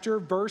chapter,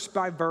 verse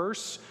by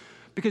verse,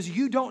 because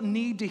you don't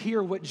need to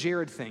hear what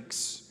Jared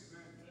thinks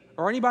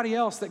or anybody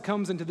else that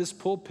comes into this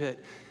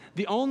pulpit.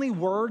 The only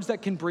words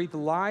that can breathe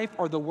life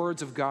are the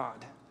words of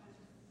God.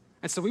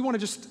 And so we want to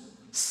just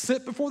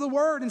sit before the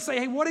word and say,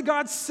 hey, what did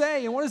God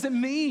say? And what does it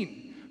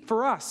mean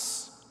for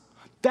us?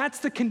 That's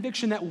the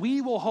conviction that we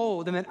will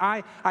hold, and that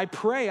I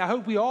pray, I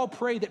hope we all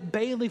pray that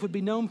Bay Leaf would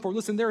be known for.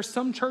 Listen, there are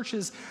some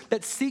churches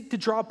that seek to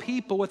draw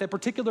people with a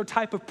particular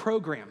type of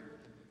program.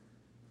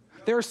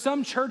 There are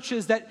some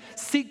churches that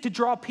seek to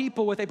draw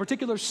people with a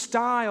particular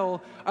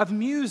style of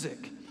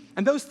music.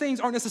 And those things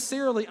aren't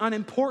necessarily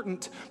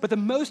unimportant, but the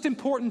most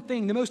important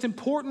thing, the most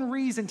important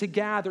reason to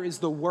gather is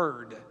the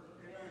word.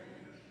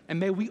 And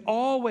may we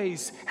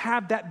always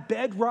have that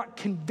bedrock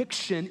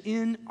conviction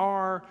in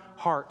our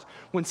heart.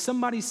 When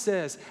somebody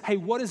says, hey,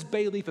 what is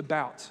Bay Leaf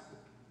about?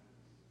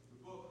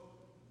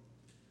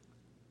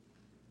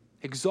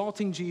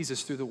 Exalting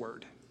Jesus through the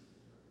word.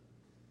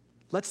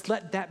 Let's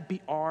let that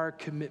be our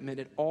commitment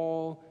at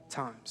all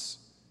times.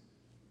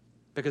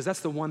 Because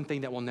that's the one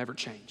thing that will never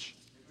change.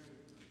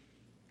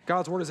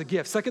 God's word is a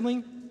gift.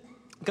 Secondly,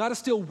 God is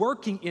still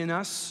working in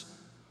us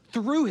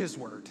through his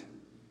word.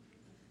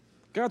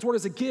 God's word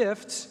is a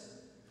gift,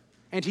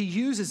 and he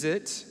uses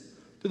it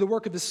through the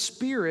work of the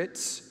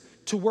Spirit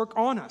to work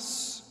on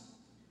us.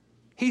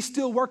 He's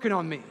still working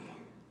on me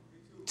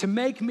to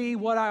make me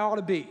what I ought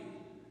to be.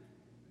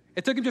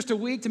 It took him just a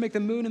week to make the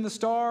moon and the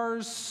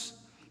stars,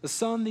 the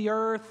sun, the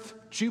earth,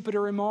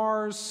 Jupiter and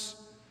Mars.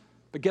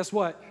 But guess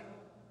what?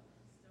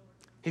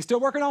 He's still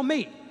working on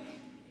me.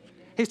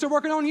 He's still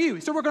working on you.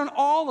 He's still working on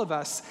all of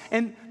us.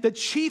 And the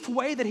chief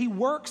way that he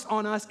works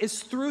on us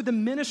is through the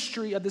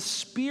ministry of the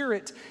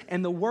Spirit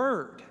and the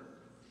Word.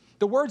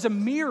 The Word's a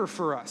mirror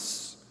for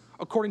us,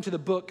 according to the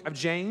book of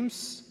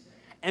James.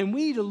 And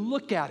we need to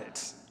look at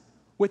it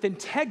with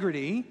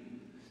integrity,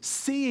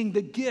 seeing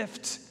the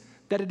gift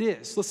that it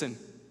is. Listen,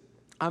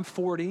 I'm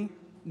 40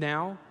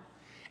 now,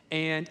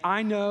 and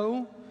I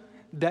know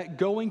that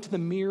going to the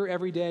mirror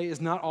every day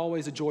is not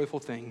always a joyful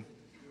thing.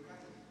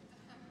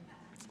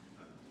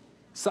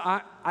 So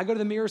I go to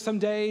the mirror some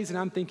days and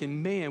I'm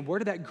thinking, man, where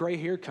did that gray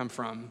hair come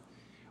from?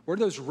 Where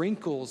do those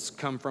wrinkles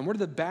come from? Where do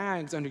the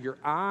bags under your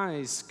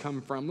eyes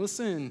come from?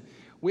 Listen,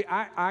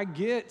 I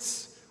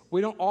get we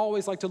don't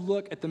always like to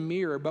look at the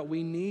mirror, but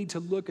we need to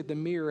look at the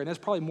mirror. And that's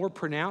probably more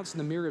pronounced in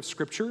the mirror of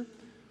Scripture.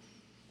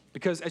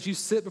 Because as you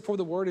sit before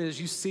the Word and as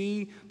you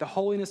see the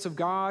holiness of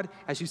God,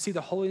 as you see the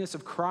holiness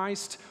of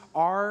Christ,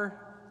 our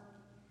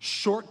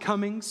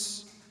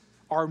shortcomings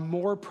are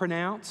more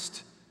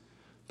pronounced.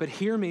 But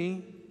hear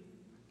me,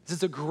 this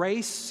is a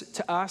grace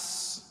to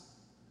us.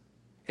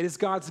 It is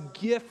God's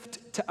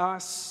gift to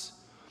us,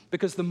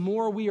 because the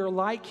more we are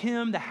like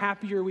him, the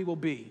happier we will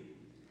be.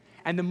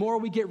 And the more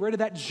we get rid of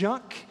that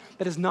junk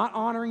that is not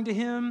honoring to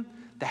him,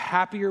 the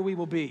happier we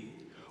will be.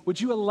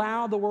 Would you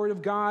allow the word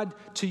of God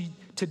to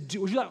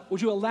do,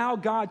 would you allow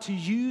God to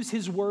use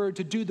his word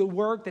to do the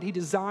work that he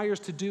desires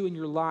to do in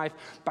your life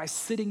by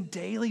sitting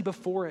daily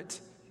before it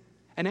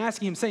and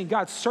asking him, saying,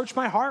 God, search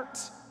my heart.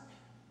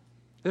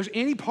 If there's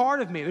any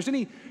part of me, if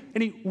there's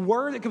any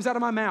word that comes out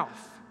of my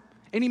mouth,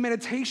 any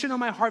meditation on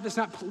my heart that's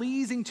not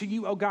pleasing to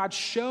you, oh God,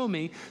 show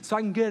me so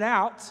I can get it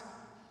out,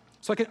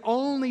 so I can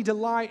only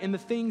delight in the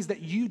things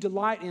that you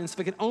delight in, so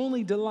I can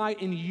only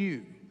delight in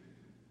you,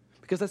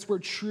 because that's where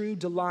true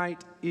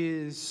delight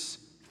is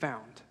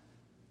found.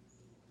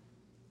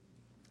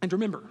 And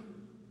remember,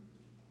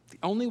 the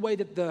only way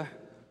that the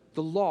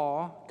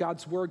law,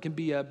 God's word, can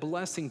be a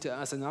blessing to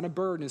us and not a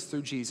burden is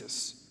through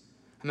Jesus.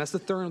 And that's the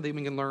third thing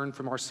we can learn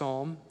from our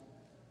psalm.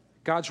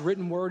 God's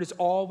written word is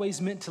always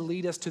meant to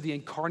lead us to the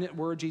incarnate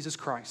word, Jesus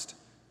Christ.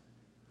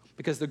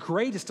 Because the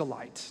greatest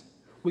delight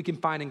we can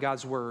find in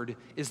God's word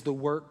is the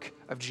work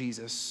of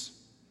Jesus.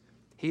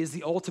 He is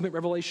the ultimate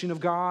revelation of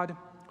God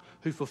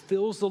who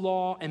fulfills the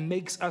law and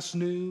makes us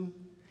new.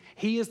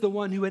 He is the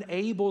one who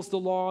enables the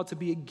law to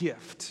be a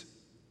gift.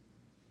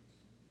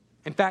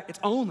 In fact, it's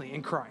only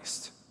in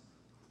Christ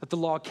that the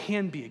law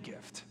can be a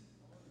gift,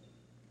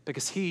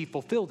 because he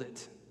fulfilled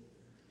it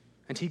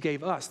and he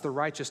gave us the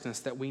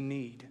righteousness that we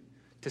need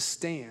to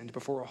stand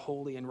before a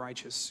holy and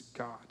righteous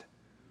God.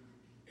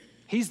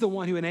 He's the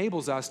one who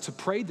enables us to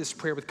pray this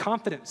prayer with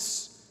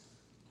confidence.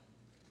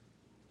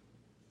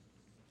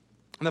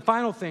 And the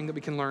final thing that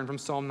we can learn from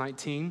Psalm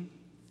 19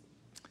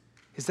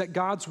 is that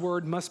God's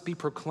word must be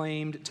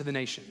proclaimed to the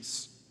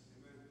nations.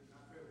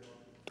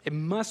 It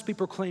must be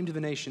proclaimed to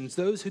the nations.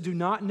 Those who do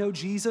not know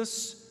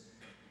Jesus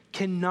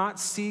cannot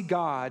see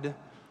God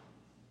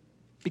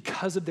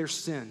because of their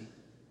sin.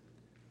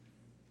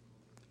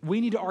 We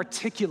need to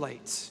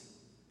articulate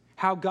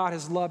how God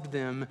has loved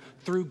them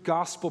through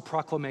gospel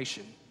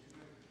proclamation.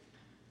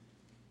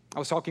 I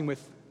was talking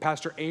with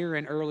Pastor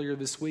Aaron earlier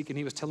this week, and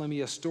he was telling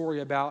me a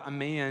story about a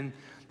man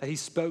that he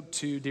spoke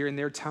to during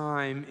their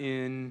time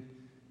in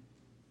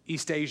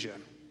East Asia.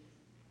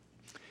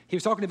 He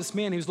was talking to this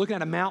man, he was looking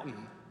at a mountain,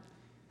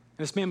 and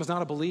this man was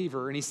not a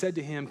believer, and he said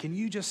to him, can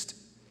you just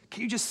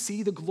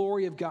see the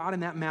glory of God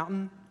in that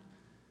mountain?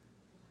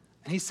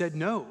 And he said,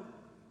 no,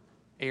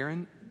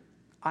 Aaron,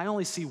 I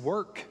only see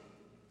work.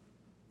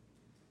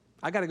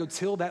 I got to go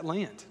till that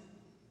land.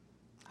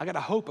 I got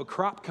to hope a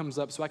crop comes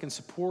up so I can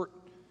support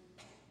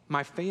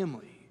my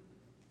family.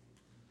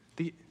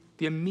 The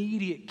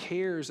immediate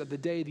cares of the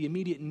day, the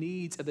immediate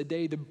needs of the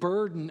day, the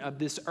burden of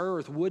this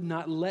earth would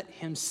not let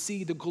him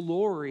see the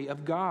glory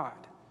of God,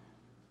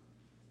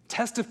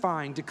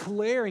 testifying,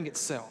 declaring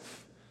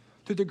itself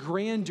through the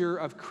grandeur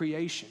of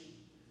creation.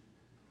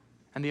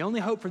 And the only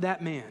hope for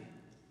that man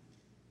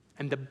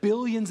and the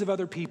billions of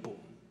other people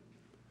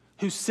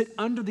who sit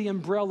under the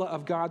umbrella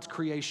of God's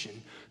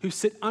creation, who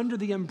sit under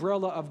the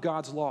umbrella of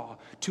God's law,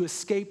 to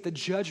escape the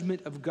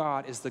judgment of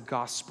God is the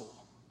gospel.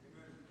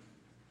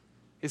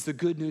 Is the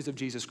good news of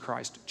Jesus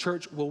Christ.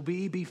 Church, will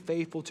we be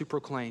faithful to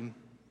proclaim?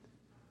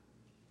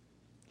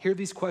 Hear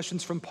these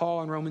questions from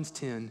Paul in Romans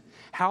 10.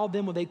 How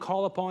then will they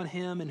call upon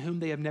him in whom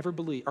they have never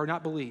believed or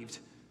not believed?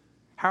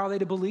 How are they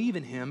to believe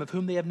in him of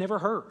whom they have never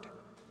heard?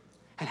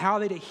 And how are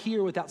they to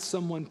hear without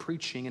someone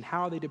preaching? And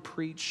how are they to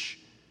preach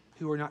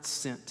who are not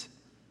sent?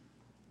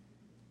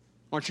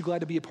 Aren't you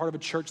glad to be a part of a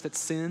church that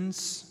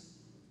sins?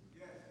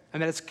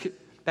 And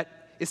that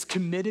is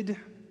committed,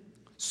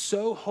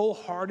 so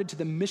wholehearted to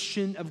the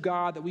mission of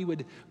God that we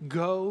would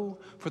go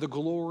for the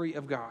glory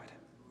of God.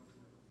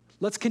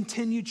 Let's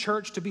continue,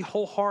 church, to be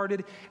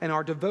wholehearted in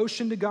our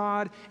devotion to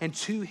God and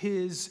to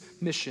his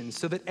mission,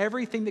 so that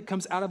everything that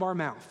comes out of our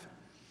mouth,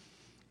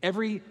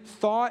 every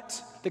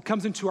thought that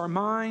comes into our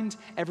mind,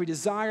 every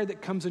desire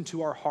that comes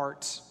into our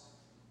hearts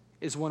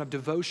is one of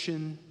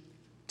devotion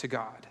to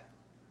God,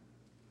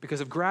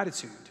 because of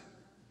gratitude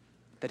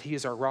that he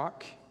is our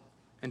rock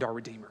and our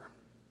Redeemer.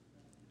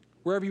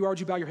 Wherever you are, would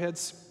you bow your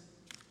heads?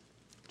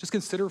 Just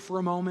consider for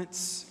a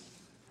moment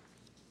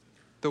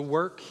the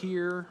work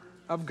here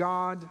of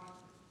God,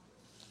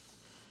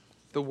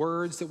 the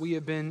words that we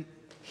have been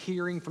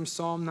hearing from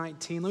Psalm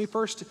 19. Let me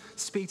first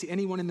speak to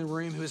anyone in the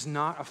room who is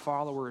not a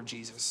follower of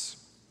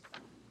Jesus.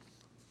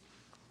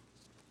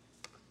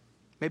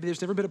 Maybe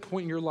there's never been a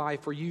point in your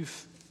life where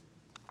you've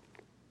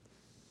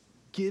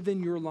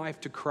given your life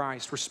to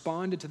Christ,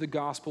 responded to the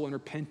gospel in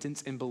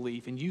repentance and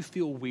belief, and you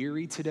feel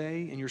weary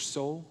today in your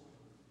soul.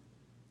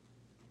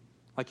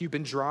 Like you've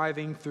been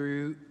driving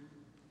through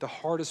the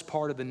hardest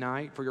part of the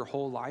night for your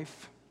whole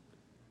life,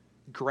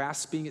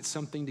 grasping at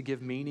something to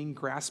give meaning,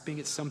 grasping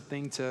at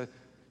something to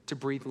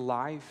breathe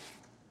life.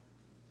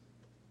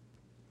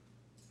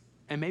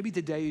 And maybe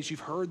today, as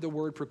you've heard the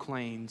word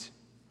proclaimed,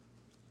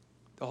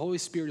 the Holy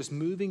Spirit is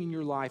moving in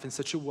your life in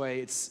such a way,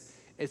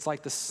 it's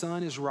like the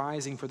sun is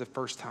rising for the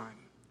first time.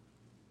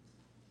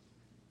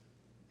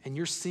 And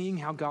you're seeing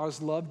how God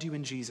has loved you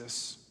in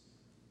Jesus.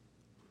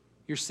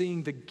 You're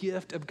seeing the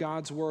gift of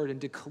God's word and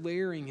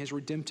declaring his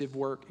redemptive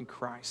work in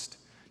Christ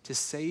to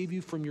save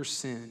you from your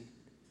sin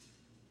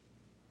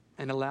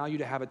and allow you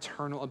to have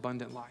eternal,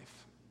 abundant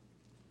life.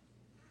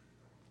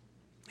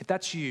 If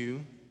that's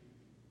you,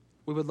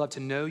 we would love to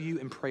know you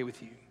and pray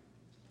with you.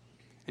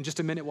 In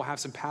just a minute, we'll have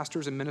some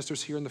pastors and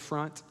ministers here in the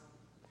front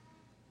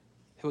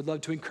who would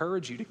love to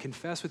encourage you to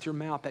confess with your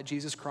mouth that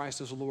Jesus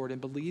Christ is Lord and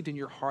believe in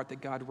your heart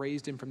that God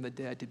raised him from the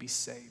dead to be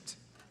saved.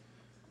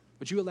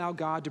 Would you allow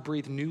God to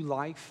breathe new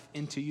life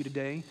into you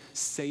today,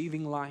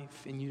 saving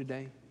life in you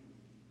today?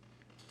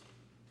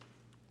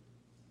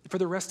 For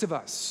the rest of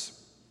us,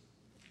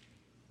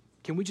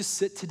 can we just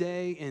sit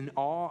today in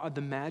awe of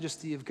the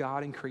majesty of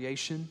God in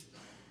creation?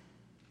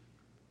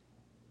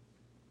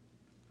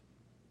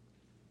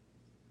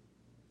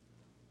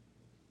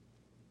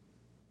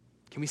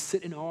 Can we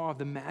sit in awe of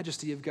the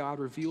majesty of God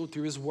revealed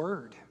through his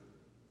word?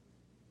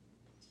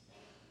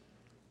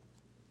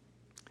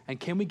 And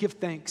can we give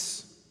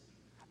thanks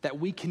that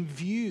we can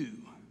view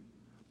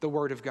the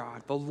word of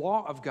God, the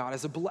law of God,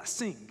 as a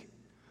blessing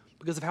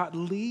because of how it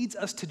leads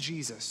us to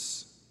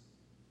Jesus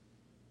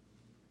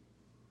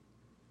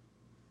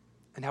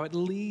and how it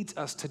leads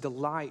us to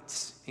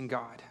delight in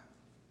God?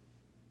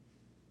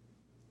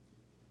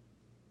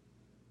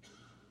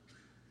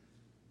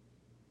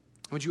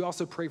 Would you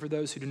also pray for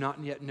those who do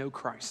not yet know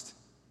Christ,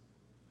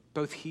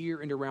 both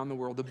here and around the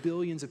world, the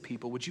billions of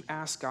people? Would you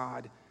ask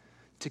God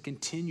to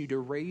continue to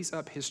raise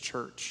up his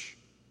church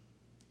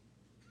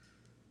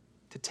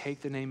to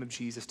take the name of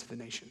Jesus to the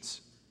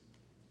nations,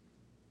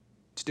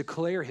 to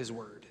declare his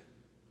word,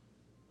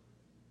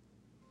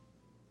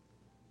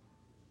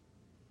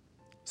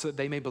 so that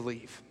they may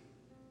believe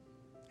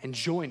and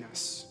join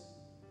us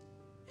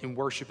in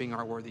worshiping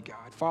our worthy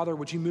God? Father,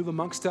 would you move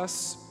amongst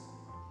us?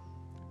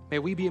 May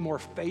we be a more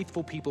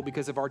faithful people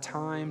because of our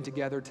time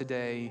together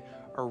today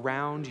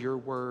around your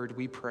word,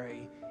 we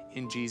pray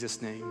in Jesus'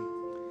 name.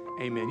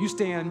 Amen. You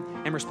stand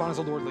and respond as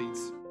the Lord leads.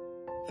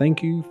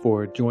 Thank you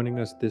for joining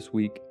us this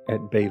week at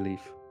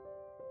Bayleaf.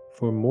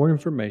 For more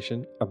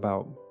information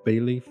about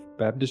Bayleaf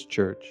Baptist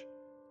Church,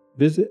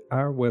 visit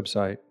our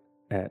website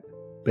at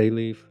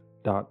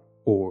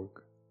bayleaf.org.